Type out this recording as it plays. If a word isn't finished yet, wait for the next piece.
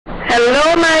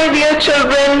Hello my dear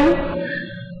children,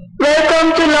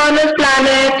 welcome to Learner's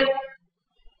Planet.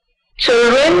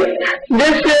 Children,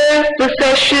 this is the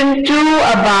session 2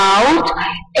 about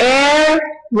air,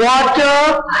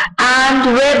 water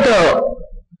and weather.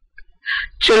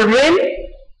 Children,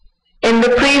 in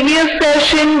the previous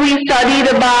session we studied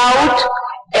about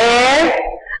air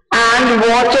and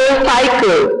water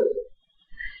cycle.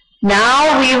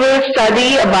 Now we will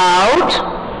study about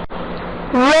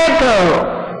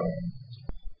weather.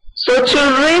 So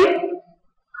children,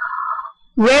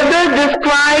 weather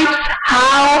describes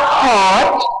how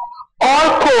hot or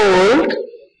cold,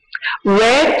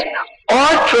 wet or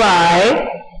dry,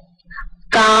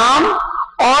 calm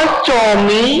or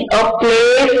stormy a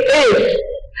place is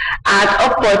at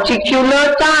a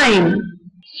particular time.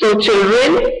 So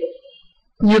children,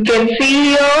 you can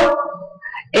see here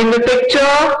in the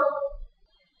picture,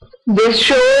 this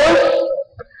shows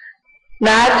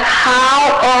that how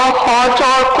a hot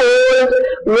or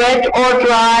cold, wet or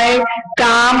dry,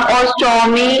 calm or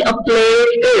stormy a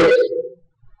place is.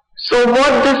 So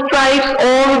what describes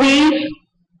all these?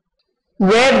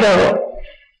 Weather.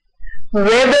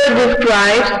 Weather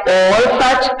describes all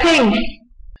such things,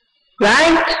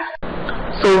 right?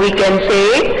 So we can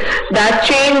say that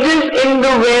changes in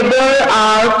the weather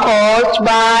are caused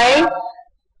by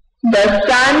the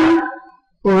sun,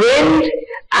 wind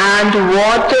and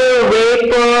water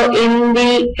vapor in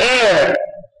the air.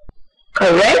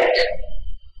 Correct?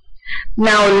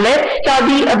 Now let's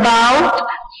study about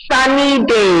sunny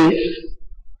days.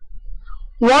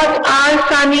 What are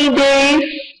sunny days?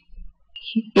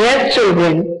 Yes,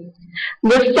 children.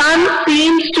 The sun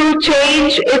seems to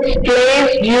change its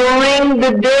place during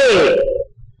the day.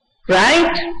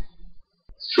 Right?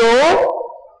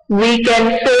 So we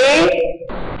can say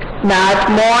that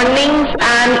mornings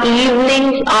and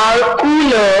evenings are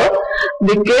cooler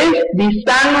because the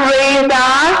sun rays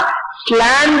are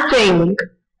slanting,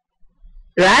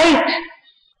 right?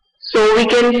 So we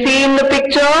can see in the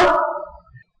picture,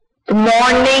 the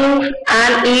mornings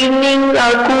and evenings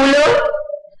are cooler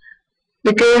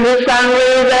because the sun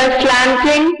rays are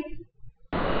slanting.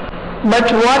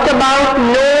 But what about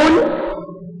noon?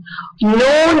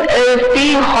 Noon is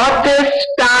the hottest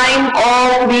time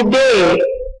of the day.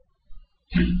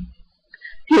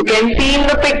 You can see in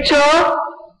the picture,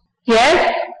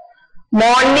 yes,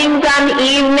 mornings and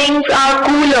evenings are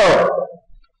cooler,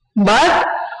 but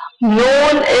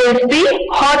noon is the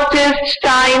hottest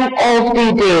time of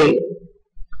the day.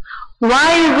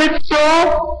 Why is it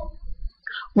so?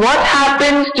 What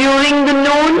happens during the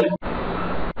noon?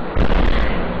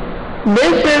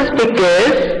 This is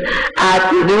because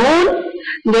at noon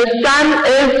the sun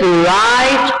is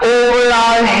right over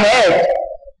our head,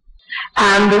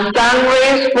 and the sun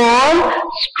rays fall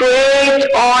straight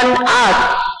on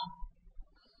us.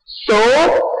 So,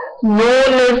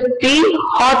 noon is the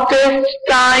hottest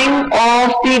time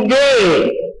of the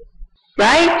day.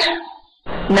 Right?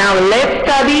 Now let's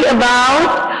study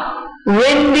about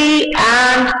windy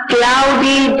and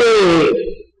cloudy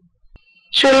days.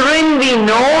 Children, we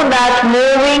know that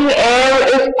moving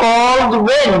air is called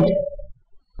wind.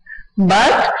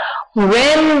 But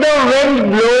when the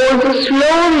wind blows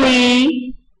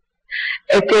slowly,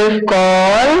 it is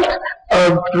called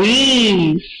a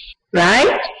breeze,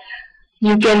 right?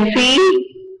 You can see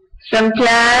some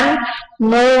plants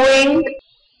moving.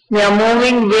 They are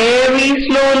moving very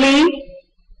slowly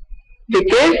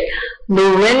because the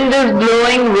wind is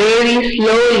blowing very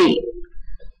slowly.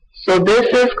 So this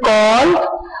is called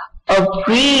a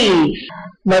breeze.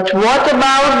 But what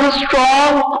about the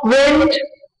strong wind?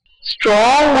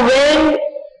 Strong wind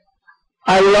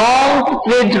along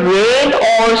with rain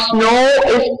or snow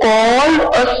is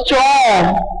called a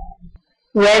storm.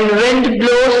 When wind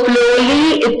blows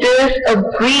slowly, it is a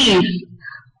breeze.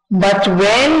 But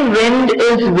when wind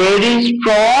is very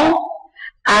strong,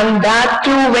 and that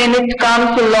too when it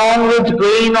comes along with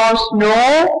rain or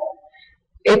snow,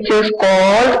 it is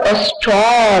called a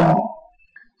storm.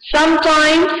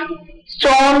 Sometimes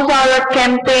storms are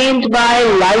accompanied by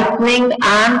lightning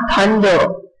and thunder.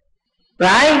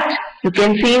 Right? You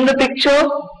can see in the picture.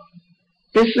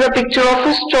 This is a picture of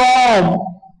a storm.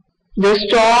 The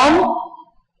storm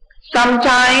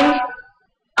sometimes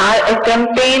are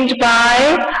accompanied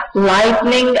by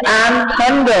lightning and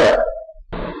thunder.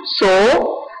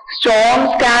 So,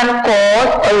 storms can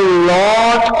cause a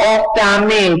lot of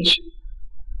damage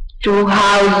to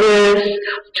houses,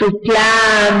 to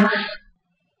plants,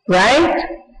 right?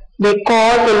 They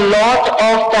cause a lot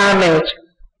of damage.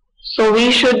 So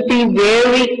we should be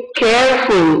very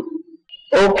careful.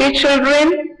 Okay,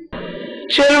 children?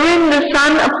 Children, the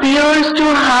sun appears to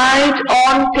hide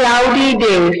on cloudy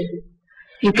days.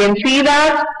 You can see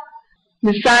that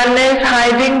the sun is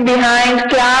hiding behind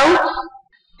clouds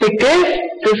because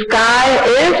the sky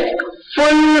is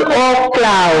full of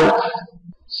clouds.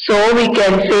 So we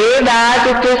can say that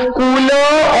it is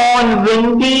cooler on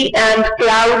windy and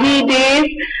cloudy days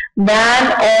than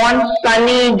on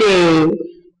sunny days.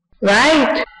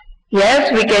 Right?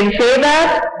 Yes, we can say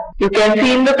that. You can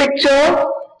see in the picture,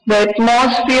 the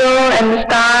atmosphere and the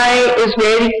sky is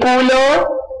very cooler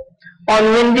on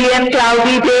windy and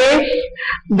cloudy days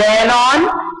than on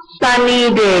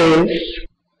sunny days.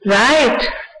 Right?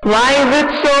 Why is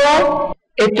it so?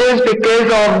 It is because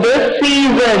of the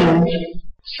seasons.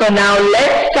 So now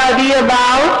let's study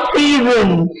about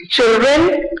seasons.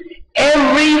 Children,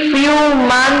 every few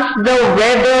months the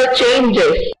weather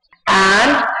changes,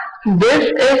 and this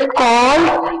is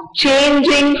called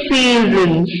changing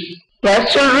seasons.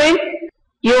 Yes, children,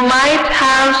 you might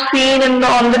have seen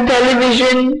on the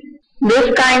television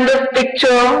this kind of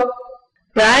picture,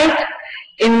 right?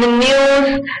 In the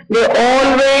news, they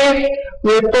always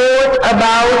report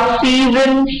about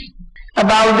seasons,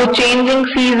 about the changing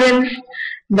seasons,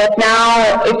 that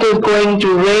now it is going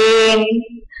to rain,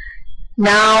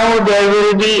 now there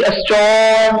will be a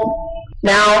storm,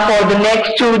 now for the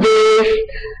next 2 days,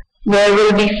 there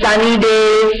will be sunny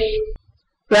days,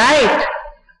 right?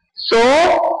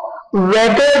 So,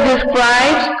 weather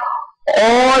describes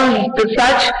all the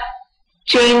such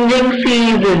changing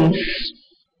seasons,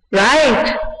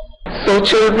 right? So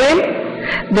children,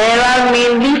 there are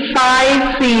mainly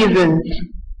 5 seasons.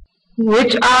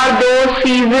 Which are those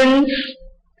seasons?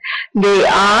 They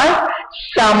are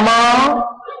summer,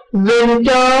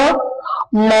 winter,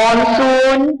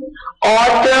 monsoon,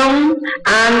 autumn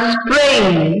and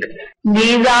spring.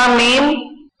 These are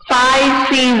main 5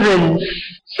 seasons.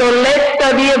 So let's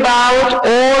study about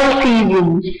all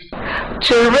seasons.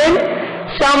 Children,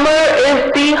 summer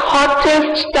is the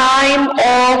hottest time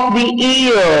of the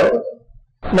year.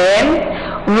 Then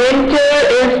winter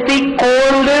is the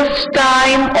coldest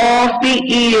time of the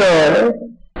year.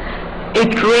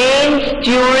 It rains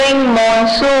during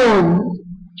monsoon.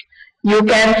 You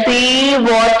can see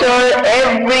water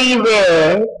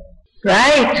everywhere,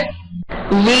 right?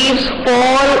 Leaves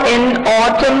fall in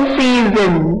autumn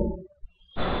season.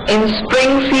 In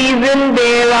spring season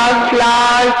there are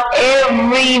flowers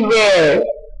everywhere,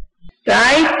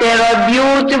 right? There are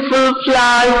beautiful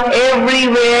flowers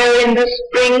everywhere in the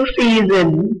spring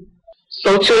season.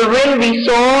 So children, we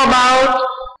saw about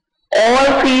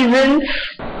all seasons,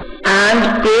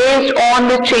 and based on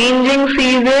the changing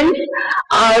seasons,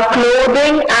 our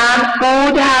clothing and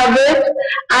food habits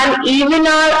and even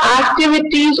our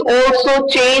activities also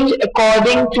change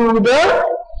according to the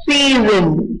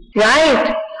season,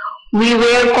 right? We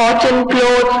wear cotton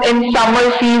clothes in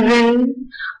summer season.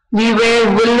 We wear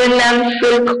woolen and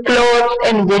silk clothes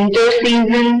in winter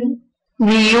season.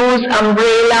 We use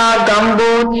umbrella,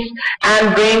 gumboots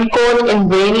and raincoat in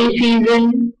rainy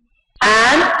season.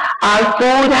 And our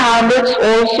food habits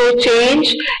also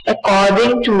change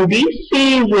according to the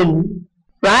season,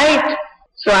 right?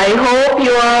 So I hope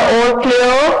you are all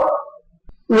clear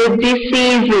with the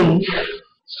seasons.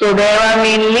 So there are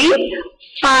mainly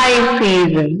 5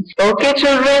 seasons. Okay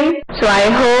children? So I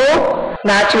hope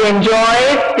that you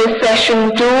enjoyed this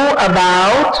session 2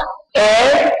 about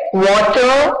air,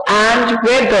 water and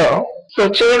weather. So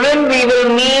children, we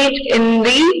will meet in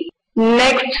the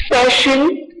next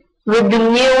session with the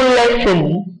new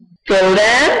lesson. Till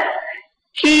then,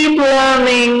 keep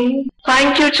learning.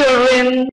 Thank you children.